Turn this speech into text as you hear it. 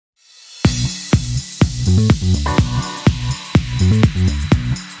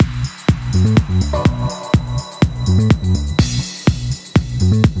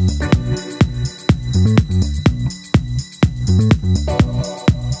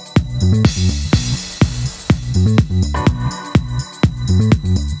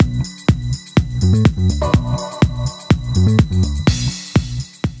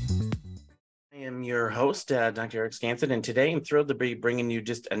Dr. Eric Skanson, and today I'm thrilled to be bringing you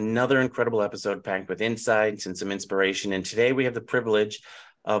just another incredible episode packed with insights and some inspiration. And today we have the privilege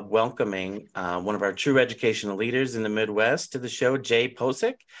of welcoming one of our true educational leaders in the Midwest to the show, Jay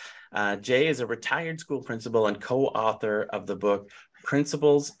Posick. Jay is a retired school principal and co-author of the book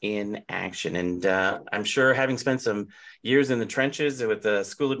Principals in Action. And I'm sure, having spent some years in the trenches with the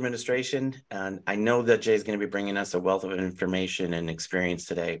school administration, I know that Jay is going to be bringing us a wealth of information and experience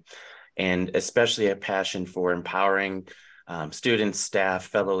today, and especially a passion for empowering students, staff,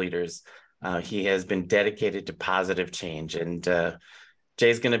 fellow leaders. He has been dedicated to positive change. And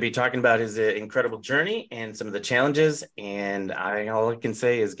Jay's going to be talking about his incredible journey and some of the challenges. And all I can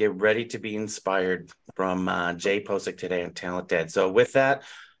say is get ready to be inspired from Jay Posick today on TalentED. So with that,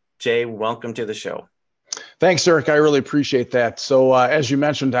 Jay, welcome to the show. Thanks, Eric. I really appreciate that. So as you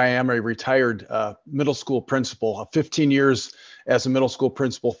mentioned, I am a retired middle school principal, 15 years as a middle school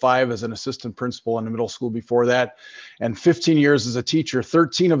principal, 5 as an assistant principal in the middle school before that, and 15 years as a teacher,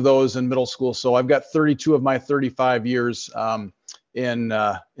 13 of those in middle school. So I've got 32 of my 35 years in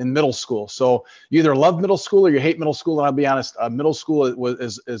middle school. So you either love middle school or you hate middle school. And I'll be honest, middle school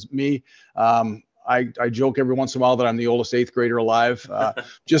is me. I joke every once in a while that I'm the oldest 8th grader alive.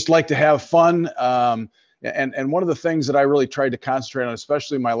 Just like to have fun. And one of the things that I really tried to concentrate on,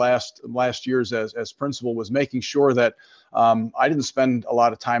 especially my last years as principal, was making sure that I didn't spend a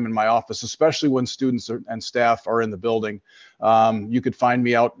lot of time in my office, especially when students and staff are in the building. You could find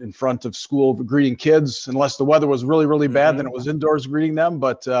me out in front of school greeting kids, unless the weather was really, really bad, then it was indoors greeting them.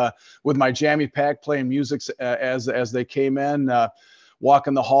 But with my jammy pack, playing music as they came in,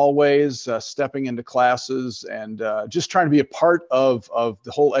 walking the hallways, stepping into classes, and just trying to be a part of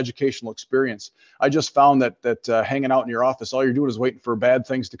the whole educational experience. I just found that hanging out in your office, all you're doing is waiting for bad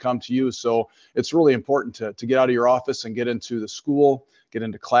things to come to you. So it's really important to get out of your office and get into the school, get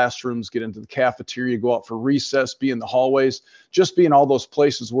into classrooms, get into the cafeteria, go out for recess, be in the hallways, just be in all those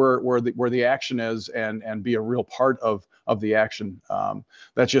places where the action is, and be a real part of the action.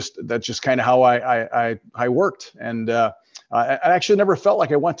 That's just kind of how I worked. And I actually never felt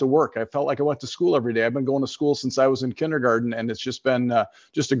like I went to work. I felt like I went to school every day. I've been going to school since I was in kindergarten, and it's just been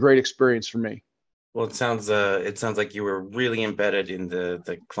just a great experience for me. Well, it sounds like you were really embedded in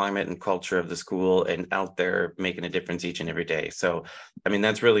the climate and culture of the school and out there making a difference each and every day. So, I mean,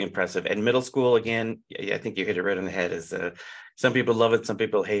 that's really impressive. And middle school, again, I think you hit it right on the head. Is some people love it, some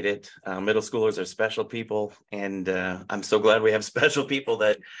people hate it. Middle schoolers are special people, and I'm so glad we have special people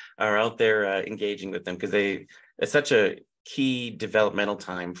that are out there engaging with them, because it's such a key developmental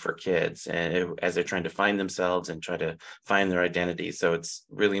time for kids, and as they're trying to find themselves and try to find their identity. So it's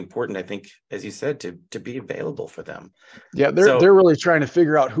really important, I think, as you said, to be available for them. Yeah, they're really trying to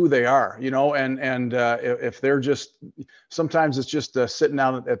figure out who they are, and if they're just, sometimes it's just sitting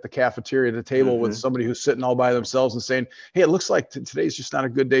down at the cafeteria at a table with somebody who's sitting all by themselves and saying, hey, it looks like today's just not a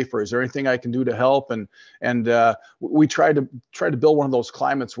good day for you. Is there anything I can do to help? And we try to build one of those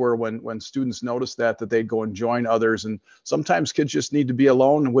climates where when students notice that they'd go and join others. And sometimes kids just need to be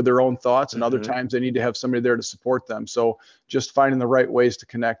alone with their own thoughts, and other times they need to have somebody there to support them. So just finding the right ways to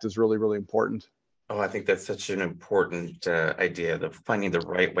connect is really, really important. Oh, I think that's such an important idea, of finding the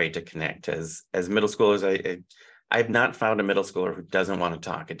right way to connect. As middle schoolers, I've not found a middle schooler who doesn't want to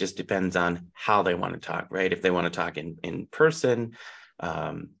talk. It just depends on how they want to talk, right? If they want to talk in person,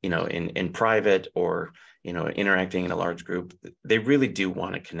 in private, or interacting in a large group, they really do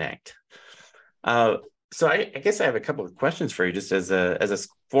want to connect. So I guess I have a couple of questions for you, just as a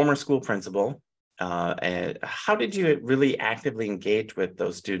former school principal. And how did you really actively engage with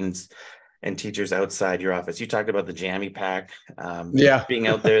those students and teachers outside your office? You talked about the jammy pack, being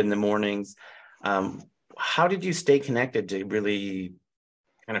out there in the mornings. How did you stay connected to really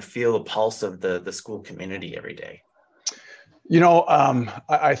kind of feel the pulse of the school community every day?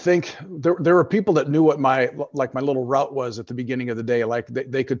 I think there were people that knew what my little route was at the beginning of the day. Like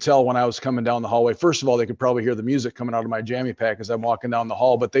they could tell when I was coming down the hallway. First of all, they could probably hear the music coming out of my jammy pack as I'm walking down the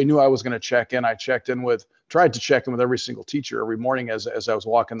hall, but they knew I was going to check in. Tried to check in with every single teacher every morning as I was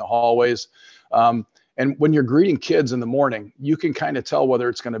walking the hallways. And when you're greeting kids in the morning, you can kind of tell whether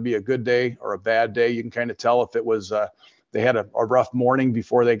it's going to be a good day or a bad day. You can kind of tell if it was they had a rough morning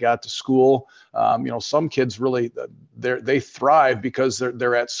before they got to school. Some kids really, they thrive because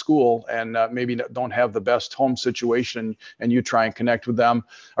they're at school and maybe don't have the best home situation, and you try and connect with them.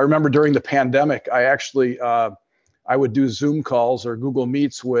 I remember during the pandemic, I would do Zoom calls or Google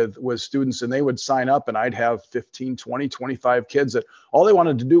Meets with students, and they would sign up, and I'd have 15, 20, 25 kids that all they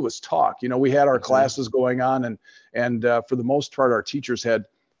wanted to do was talk. We had our classes going on, and for the most part, our teachers had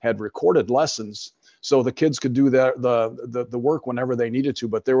recorded lessons, so the kids could do the work whenever they needed to.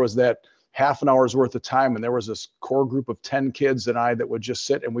 But there was that half an hour's worth of time, and there was this core group of 10 kids and I that would just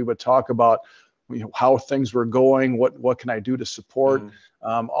sit, and we would talk about how things were going, what can I do to support,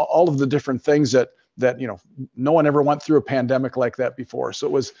 all of the different things that no one ever went through a pandemic like that before. So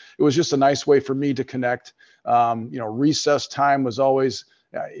it was just a nice way for me to connect. Recess time was always,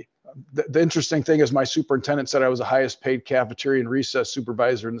 the interesting thing is my superintendent said I was the highest paid cafeteria and recess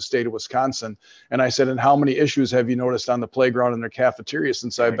supervisor in the state of Wisconsin. And I said, and how many issues have you noticed on the playground and their cafeteria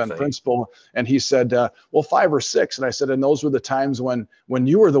since I've been principal? And he said, well, 5 or 6. And I said, and those were the times when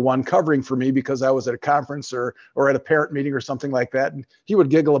you were the one covering for me because I was at a conference or at a parent meeting or something like that. And he would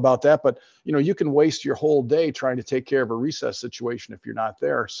giggle about that. But, you can waste your whole day trying to take care of a recess situation if you're not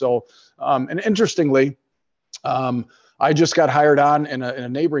there. So, and interestingly, I just got hired on in a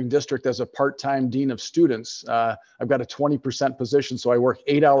neighboring district as a part-time dean of students. I've got a 20% position, so I work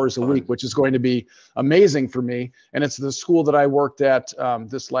 8 hours a week, which is going to be amazing for me. And it's the school that I worked at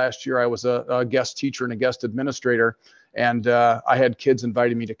this last year. I was a guest teacher and a guest administrator. And I had kids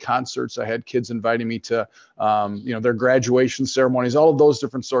inviting me to concerts. I had kids inviting me to, their graduation ceremonies, all of those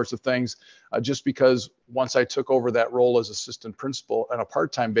different sorts of things, just because once I took over that role as assistant principal on a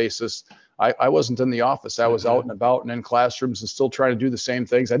part-time basis, I wasn't in the office. I was out and about and in classrooms and still trying to do the same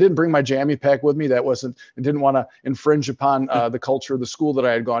things. I didn't bring my jammy pack with me. I didn't want to infringe upon the culture of the school that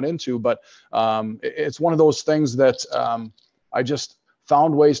I had gone into. But it's one of those things that I just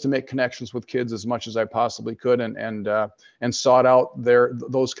found ways to make connections with kids as much as I possibly could, and sought out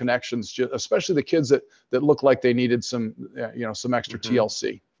those connections, especially the kids that looked like they needed some extra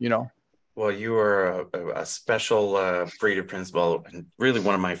TLC. Well, you are a special breed of principal, and really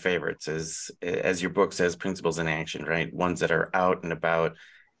one of my favorites is, as your book says, principals in action, right? Ones that are out and about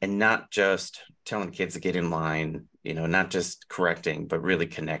and not just telling kids to get in line, not just correcting, but really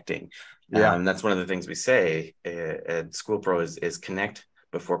connecting. Yeah. That's one of the things we say at School Pro is connect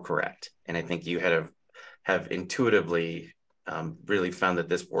before correct. And I think you have intuitively really found that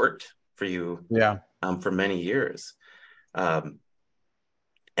this worked for you for many years.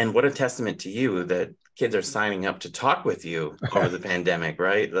 And what a testament to you that kids are signing up to talk with you over the pandemic,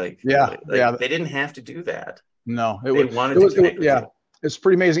 right? They didn't have to do that. No, they wanted to connect with you. It's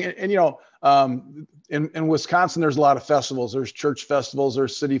pretty amazing. And in Wisconsin, there's a lot of festivals. There's church festivals,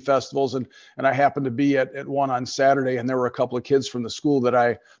 there's city festivals. And I happened to be at one on Saturday, and there were a couple of kids from the school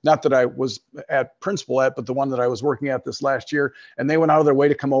not that I was at principal at, but the one that I was working at this last year. And they went out of their way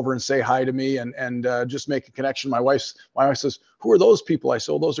to come over and say hi to me and just make a connection. My wife says, who are those people? I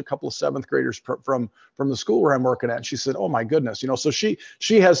said, well, those are a couple of 7th graders from the school where I'm working at. And she said, oh my goodness. So she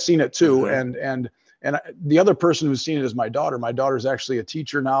has seen it too. Mm-hmm. And the other person who's seen it is my daughter. My daughter's actually a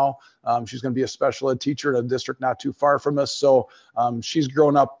teacher now. She's going to be a special ed teacher in a district not too far from us. So she's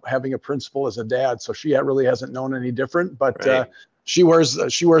grown up having a principal as a dad. So she really hasn't known any different. But right. She wears.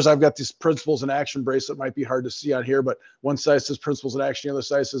 I've got these principals in action bracelet. Might be hard to see on here, but one side says principals in action, the other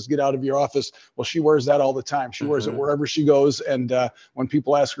side says get out of your office. Well, she wears that all the time. She wears it wherever she goes. And when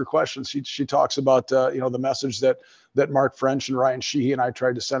people ask her questions, she talks about the message that Mark French and Ryan Sheehy and I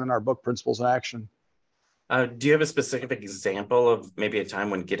tried to send in our book, Principals in Action. Do you have a specific example of maybe a time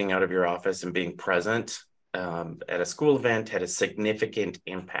when getting out of your office and being present at a school event had a significant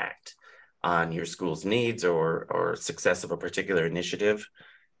impact on your school's needs or success of a particular initiative?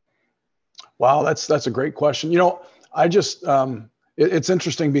 Wow, that's a great question. I just it's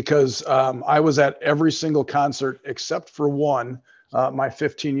interesting because I was at every single concert except for one, my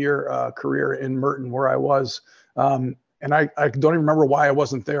 15-year career in Merton, where I was, and I don't even remember why I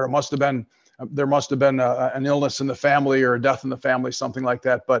wasn't there. There must have been an illness in the family or a death in the family, something like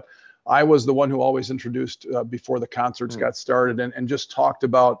that. But I was the one who always introduced before the concerts got started and just talked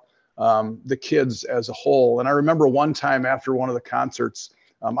about the kids as a whole. And I remember one time after one of the concerts,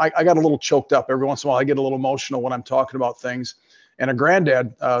 I got a little choked up. Every once in a while, I get a little emotional when I'm talking about things. And a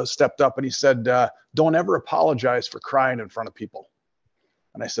granddad stepped up and he said, don't ever apologize for crying in front of people.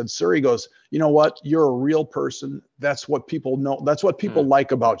 And I said, sir, he goes, you know what? You're a real person. That's what people know. That's what people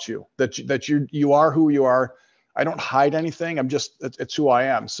like about you, that you are who you are. I don't hide anything. It's who I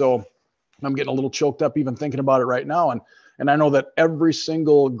am. So I'm getting a little choked up even thinking about it right now. And I know that every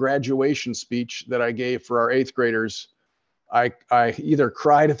single graduation speech that I gave for our 8th graders, I either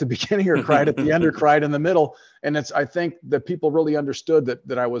cried at the beginning or cried at the end or cried in the middle. And I think that people really understood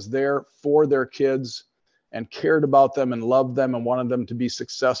that I was there for their kids and cared about them and loved them and wanted them to be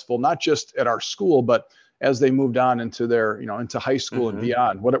successful, not just at our school, but as they moved on into their, into high school and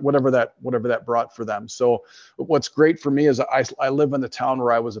beyond, whatever that brought for them. So what's great for me is I live in the town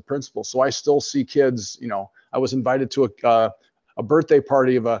where I was a principal. So I still see kids. I was invited to a birthday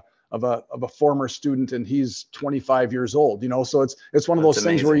party of a former student, and he's 25 years old, so it's one of those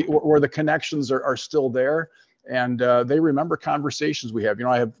things where the connections are still there, and they remember conversations we have.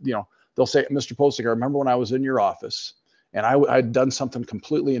 They'll say, Mr. Posick, I remember when I was in your office and I'd done something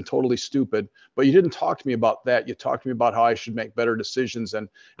completely and totally stupid, but you didn't talk to me about that. You talked to me about how I should make better decisions and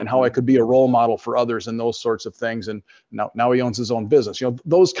how I could be a role model for others and those sorts of things. And now he owns his own business.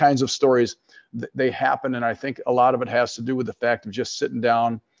 Those kinds of stories, they happen. And I think a lot of it has to do with the fact of just sitting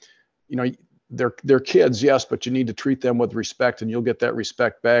down. They're kids, yes, but you need to treat them with respect, and you'll get that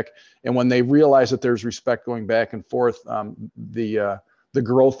respect back. And when they realize that there's respect going back and forth, the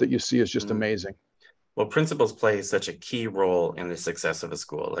growth that you see is just amazing. Well, principals play such a key role in the success of a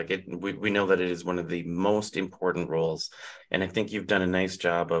school. We know that it is one of the most important roles. And I think you've done a nice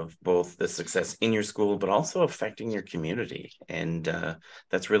job of both the success in your school, but also affecting your community. And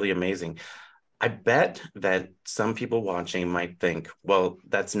that's really amazing. I bet that some people watching might think, well,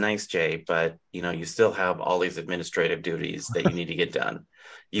 that's nice, Jay, but you still have all these administrative duties that you need to get done.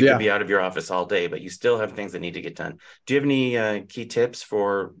 You could be out of your office all day, but you still have things that need to get done. Do you have any key tips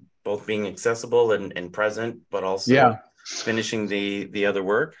for both being accessible and present, but also finishing the other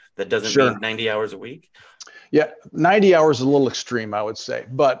work that doesn't mean 90 hours a week? Yeah, 90 hours is a little extreme, I would say.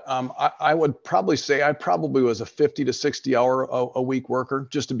 But I would probably say I probably was a 50 to 60 hour a week worker,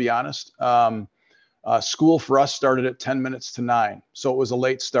 just to be honest. School for us started at 10 minutes to 9. So it was a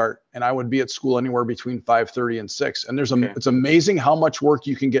late start. And I would be at school anywhere between 5:30 and 6. And it's amazing how much work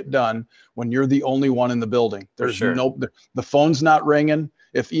you can get done when you're the only one in the building. The phone's not ringing.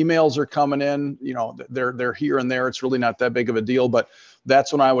 If emails are coming in, they're here and there. It's really not that big of a deal. But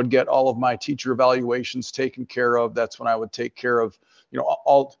that's when I would get all of my teacher evaluations taken care of. That's when I would take care of,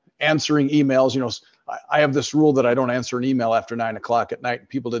 all answering emails. I have this rule that I don't answer an email after 9 o'clock at night.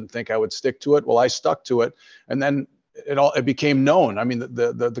 People didn't think I would stick to it. Well, I stuck to it. And then it became known. I mean,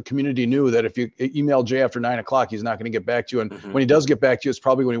 the community knew that if you email Jay after 9 o'clock, he's not going to get back to you. And when he does get back to you, it's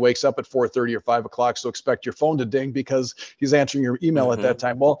probably when he wakes up at 4:30 or 5 o'clock. So expect your phone to ding because he's answering your email at that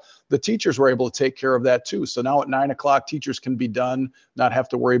time. Well, the teachers were able to take care of that too. So now at 9 o'clock, teachers can be done, not have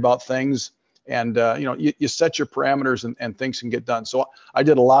to worry about things. And, you set your parameters and things can get done. So I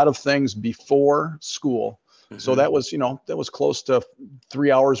did a lot of things before school. So that was close to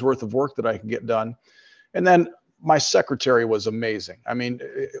 3 hours worth of work that I could get done. And then my secretary was amazing. I mean,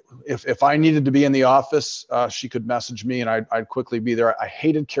 if I needed to be in the office, she could message me and I'd quickly be there. I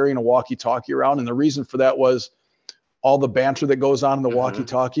hated carrying a walkie-talkie around. And the reason for that was all the banter that goes on in the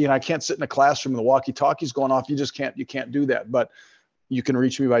walkie-talkie. And I can't sit in a classroom and the walkie-talkie's going off. You can't do that. But you can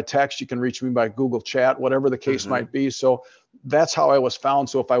reach me by text. You can reach me by Google Chat, whatever the case might be. So that's how I was found.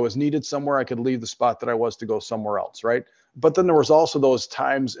 So if I was needed somewhere, I could leave the spot that I was to go somewhere else, right? But then there was also those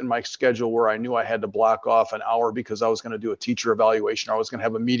times in my schedule where I knew I had to block off an hour because I was going to do a teacher evaluation. Or I was going to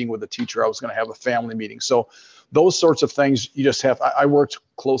have a meeting with a teacher. I was going to have a family meeting. So those sorts of things you just have. I worked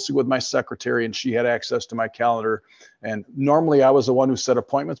closely with my secretary and she had access to my calendar. And normally I was the one who set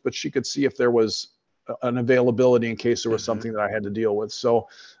appointments, but she could see if there was an availability in case there was something that I had to deal with. So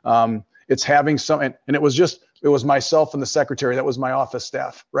it's having some, and it was myself and the secretary. That was my office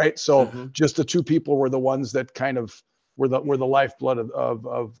staff, right? So just the two people were the ones that kind of were the lifeblood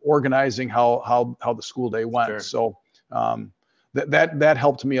of organizing how the school day went. Sure. So that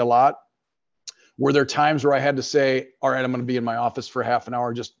helped me a lot. Were there times where I had to say, all right, I'm going to be in my office for half an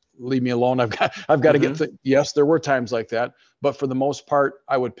hour, just leave me alone. I've got to get yes, there were times like that. But for the most part,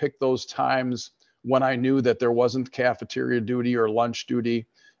 I would pick those times when I knew that there wasn't cafeteria duty or lunch duty,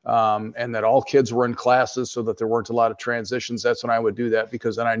 and that all kids were in classes so that there weren't a lot of transitions. That's when I would do that,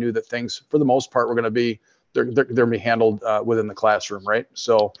 because then I knew that things, for the most part, were going to be, they're going to be handled within the classroom, right?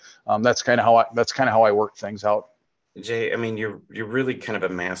 So that's kind of how I work things out. Jay, I mean, you're really kind of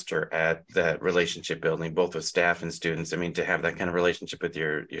a master at that relationship building, both with staff and students. I mean, to have that kind of relationship with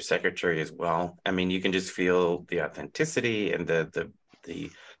your secretary as well. I mean, you can just feel the authenticity and the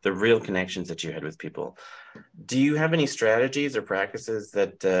real connections that you had with people. Do you have any strategies or practices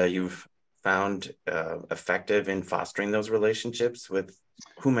that you've found effective in fostering those relationships with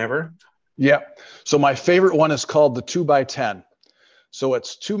whomever? Yeah. So my favorite one is called the 2x10. So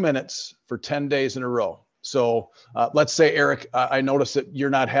it's 2 minutes for 10 days in a row. So let's say, Eric, I notice that you're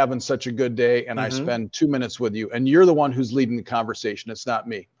not having such a good day, and I spend 2 minutes with you, and you're the one who's leading the conversation. It's not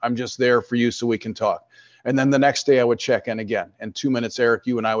me. I'm just there for you so we can talk. And then the next day I would check in again. And 2 minutes, Eric,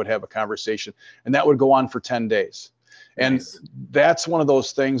 you and I would have a conversation. And that would go on for 10 days. And that's one of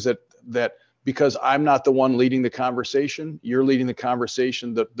those things that because I'm not the one leading the conversation, you're leading the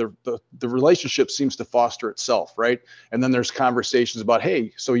conversation, the relationship seems to foster itself, right? And then there's conversations about,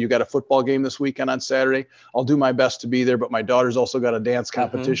 hey, so you got a football game this weekend on Saturday? I'll do my best to be there, but my daughter's also got a dance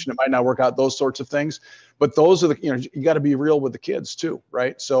competition. It might not work out, those sorts of things. But those are the, you got to be real with the kids too,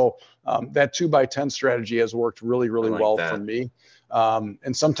 right? So that 2x10 strategy has worked really, really well for me.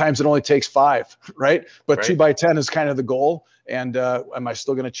 And sometimes it only takes 5, right? But 2x10 is kind of the goal. And am I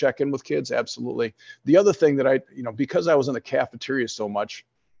still going to check in with kids? Absolutely. The other thing that because I was in the cafeteria so much,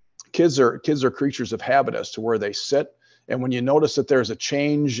 kids are creatures of habit as to where they sit. And when you notice that there's a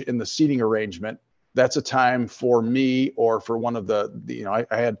change in the seating arrangement, that's a time for me or for one of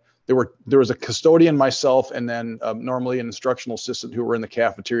there was a custodian, myself, and then normally an instructional assistant who were in the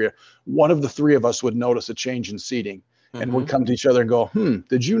cafeteria. One of the 3 of us would notice a change in seating and would come to each other and go,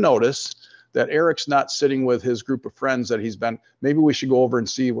 did you notice that Eric's not sitting with his group of friends that he's been? Maybe we should go over and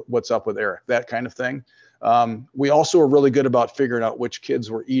see what's up with Eric, that kind of thing. We also are really good about figuring out which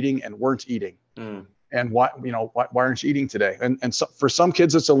kids were eating and weren't eating. And why aren't you eating today? And so for some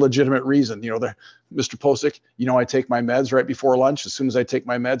kids, it's a legitimate reason. They're, Mr. Posick, I take my meds right before lunch. As soon as I take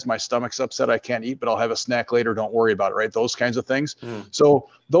my meds, my stomach's upset. I can't eat, but I'll have a snack later. Don't worry about it, right? Those kinds of things. So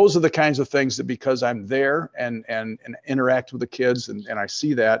those are the kinds of things that, because I'm there and interact with the kids and I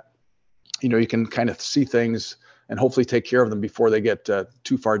see that, you can kind of see things and hopefully take care of them before they get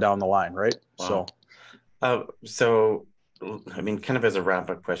too far down the line, right? Wow. So, I mean, kind of as a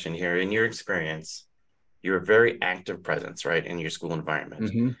wrap-up question here, in your experience, you're a very active presence, right, in your school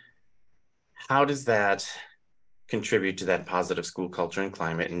environment. How does that contribute to that positive school culture and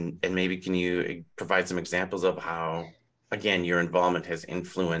climate? And maybe can you provide some examples of how, again, your involvement has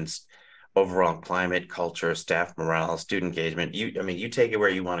influenced overall climate, culture, staff morale, student engagement? You take it where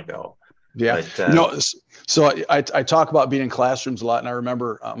you want to go. Yeah. But, so I talk about being in classrooms a lot. And I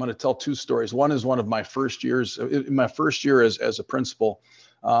remember, I'm going to tell 2 stories. One is one of my first years. In my first year as a principal,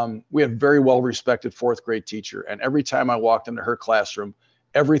 we had a very well-respected 4th grade teacher. And every time I walked into her classroom,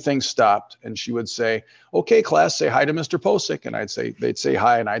 everything stopped. And she would say, okay, class, say hi to Mr. Posick. And they'd say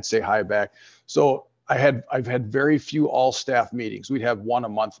hi, and I'd say hi back. So I've had very few all staff meetings. We'd have 1 a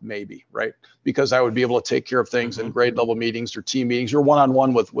month, maybe, right? Because I would be able to take care of things in grade level meetings or team meetings or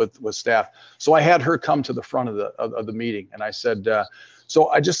one-on-one with staff. So I had her come to the front of the meeting, and I said, so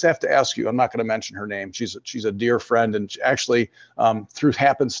I just have to ask you, I'm not going to mention her name. She's a dear friend, and actually through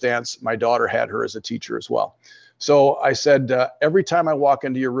happenstance, my daughter had her as a teacher as well. So I said, every time I walk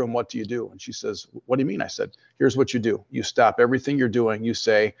into your room, what do you do? And she says, what do you mean? I said, here's what you do. You stop everything you're doing. You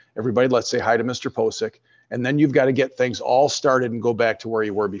say, everybody, let's say hi to Mr. Posick. And then you've got to get things all started and go back to where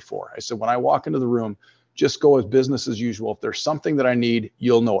you were before. I said, when I walk into the room, just go as business as usual. If there's something that I need,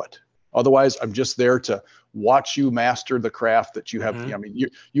 you'll know it. Otherwise, I'm just there to watch you master the craft that you have. I mean,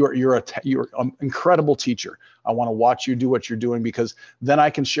 you're an incredible teacher. I want to watch you do what you're doing, because then I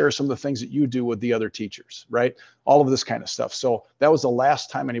can share some of the things that you do with the other teachers, right? All of this kind of stuff. So that was the last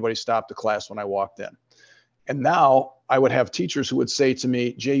time anybody stopped the class when I walked in. And now I would have teachers who would say to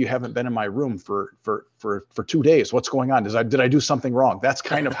me, Jay, you haven't been in my room for 2 days. What's going on? Did I do something wrong? That's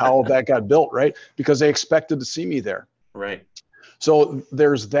kind of how that got built, right? Because they expected to see me there. Right. So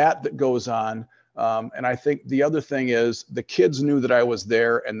there's that goes on. And I think the other thing is the kids knew that I was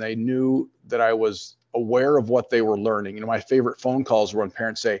there, and they knew that I was aware of what they were learning. My favorite phone calls were when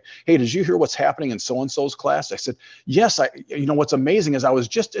parents say, hey, did you hear what's happening in so-and-so's class? I said, yes. What's amazing is I was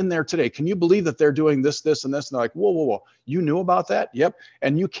just in there today. Can you believe that they're doing this, this, and this? And they're like, whoa, whoa, whoa. You knew about that? Yep.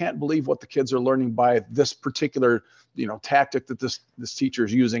 And you can't believe what the kids are learning by this particular tactic that this teacher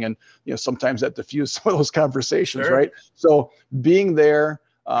is using. And, sometimes that diffuses some of those conversations, right? So being there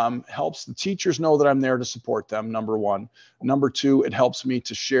helps the teachers know that I'm there to support them, number one. Number two, it helps me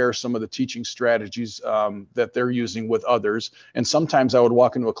to share some of the teaching strategies that they're using with others. And sometimes I would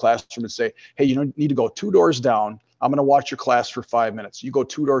walk into a classroom and say, hey, you need to go 2 doors down. I'm going to watch your class for 5 minutes. You go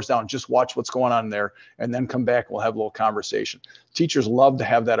 2 doors down, just watch what's going on there, and then come back and we'll have a little conversation. Teachers love to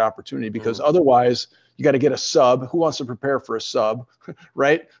have that opportunity, because otherwise you got to get a sub. Who wants to prepare for a sub,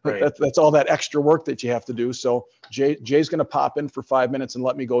 right? That's all that extra work that you have to do. So Jay's going to pop in for 5 minutes and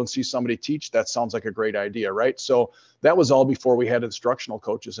let me go and see somebody teach. That sounds like a great idea, right? So that was all before we had instructional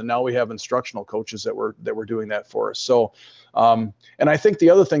coaches, and now we have instructional coaches that were doing that for us. So, and I think the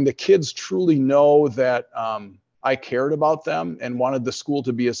other thing, the kids truly know that I cared about them and wanted the school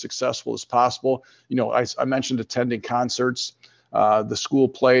to be as successful as possible. I mentioned attending concerts, the school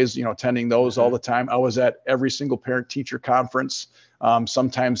plays, attending those all the time. I was at every single parent teacher conference,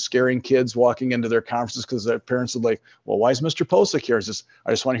 sometimes scaring kids walking into their conferences because their parents would like, well, why is Mr. Posick here?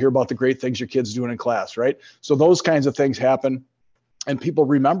 I just want to hear about the great things your kid's doing in class, right? So those kinds of things happen and people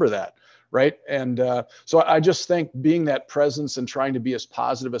remember that. Right. And so I just think being that presence and trying to be as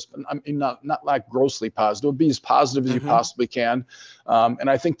positive as, I mean, not like grossly positive, be as positive as you possibly can. And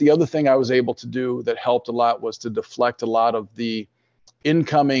I think the other thing I was able to do that helped a lot was to deflect a lot of the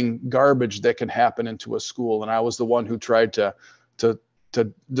incoming garbage that can happen into a school. And I was the one who tried to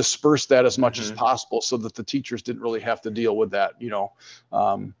disperse that as much as possible so that the teachers didn't really have to deal with that,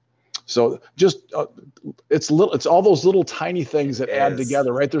 So just it's all those little tiny things that add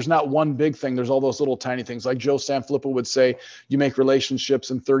together, right? There's not one big thing. There's all those little tiny things. Like Joe Sanfilippo would say, you make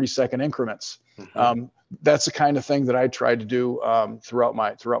relationships in 30-second increments. That's the kind of thing that I tried to do throughout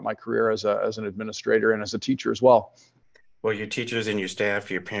my career as an administrator and as a teacher as well. Well, your teachers and your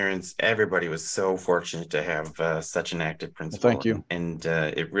staff, your parents, everybody was so fortunate to have such an active principal. Well, thank you. And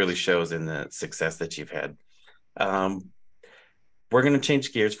it really shows in the success that you've had. We're going to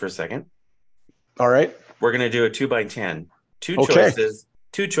change gears for a second. All right. We're going to do a 2x10.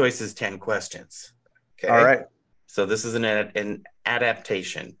 Two choices, 10 questions. Okay. All right. So this is an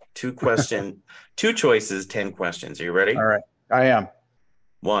adaptation. Two choices, 10 questions. Are you ready? All right. I am.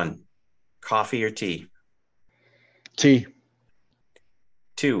 1, coffee or tea? Tea.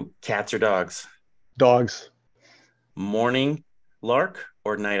 2, cats or dogs? Dogs. Morning lark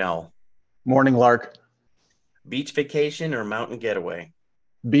or night owl? Morning lark. Beach vacation or mountain getaway?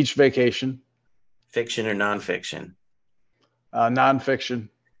 Beach vacation. Fiction or nonfiction? Nonfiction.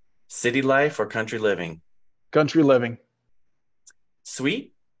 City life or country living? Country living.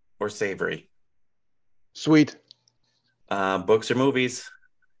 Sweet or savory? Sweet. Books or movies?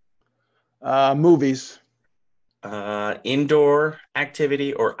 Movies. Indoor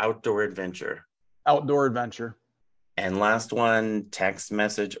activity or outdoor adventure? Outdoor adventure. And last one, text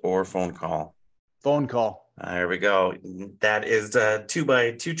message or phone call? Phone call. There we go. That is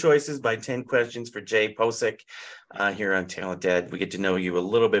 2 choices by 10 questions for Jay Posick here on TalentED. We get to know you a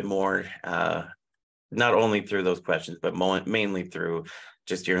little bit more, not only through those questions, but mainly through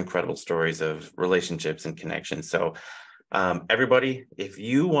just your incredible stories of relationships and connections. So everybody, if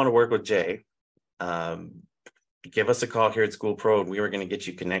you want to work with Jay, give us a call here at School Pro, and we were going to get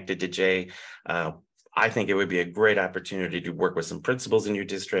you connected to Jay. I think it would be a great opportunity to work with some principals in your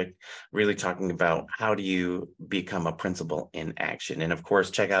district, really talking about how do you become a principal in action. And of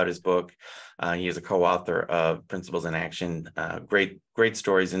course, check out his book. He is a co-author of Principals in Action. Great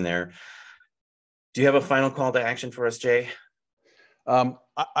stories in there. Do you have a final call to action for us, Jay?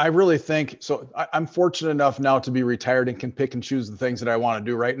 I really think so. I'm fortunate enough now to be retired and can pick and choose the things that I want to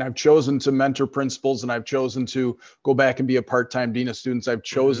do, right? And I've chosen to mentor principals, and I've chosen to go back and be a part-time dean of students. I've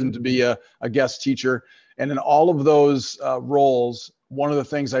chosen to be a guest teacher. And in all of those roles, one of the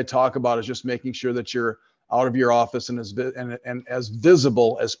things I talk about is just making sure that you're out of your office and as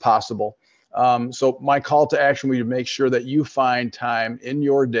visible as possible. So my call to action would be to make sure that you find time in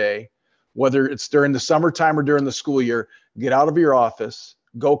your day, whether it's during the summertime or during the school year, get out of your office,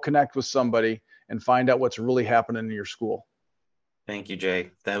 go connect with somebody, and find out what's really happening in your school. Thank you,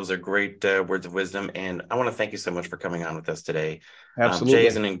 Jay. Those are great words of wisdom. And I want to thank you so much for coming on with us today. Absolutely. Jay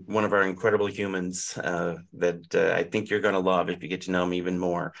is one of our incredible humans that I think you're going to love if you get to know him even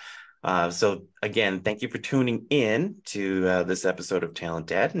more. So again, thank you for tuning in to this episode of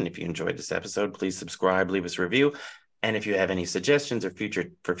TalentED. And if you enjoyed this episode, please subscribe, leave us a review. And if you have any suggestions or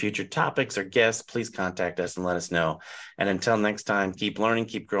future topics or guests, please contact us and let us know. And until next time, keep learning,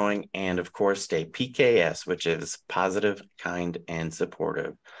 keep growing, and of course, stay PKS, which is positive, kind, and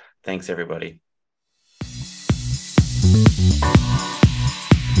supportive. Thanks, everybody.